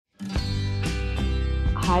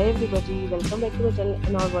Hi everybody, welcome back to the channel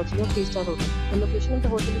and now watching a 3-star hotel. The location of the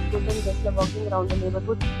hotel is good and guests are walking around the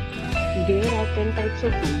neighborhood. There are 10 types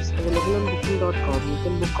of rooms available on booking.com. You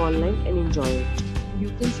can book online and enjoy it.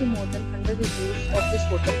 You can see more than 100 reviews of this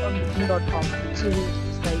hotel on booking.com. Its rating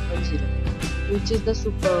is 5.0, which is the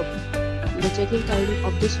superb. The check-in time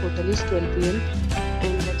of this hotel is 12 pm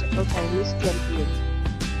and the check-out time is 12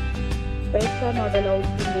 pm. Pets are not allowed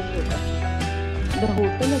in this hotel. The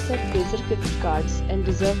hotel accepts major credit cards and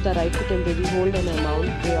reserves the right to temporarily hold an amount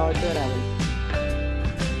prior to arrival.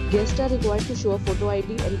 Guests are required to show a photo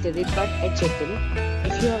ID and credit card at check-in.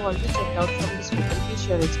 If you have already checked out from this hotel, please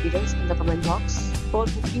share your experience in the comment box. For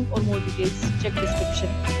booking or more details, check description.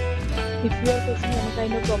 If you are facing any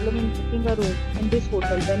kind of problem in booking a room in this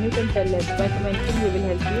hotel, then you can tell us by commenting. We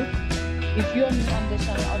will help you. If you are new on this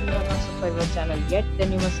channel or you have not subscribed our channel yet,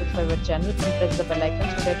 then you must subscribe our channel and press the bell icon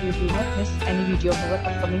so that you do not miss any video of our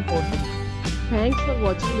upcoming hotel. Thanks for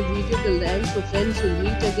watching the video till the end. So friends, we'll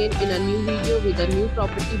meet again in a new video with a new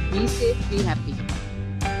property. Be safe, be happy.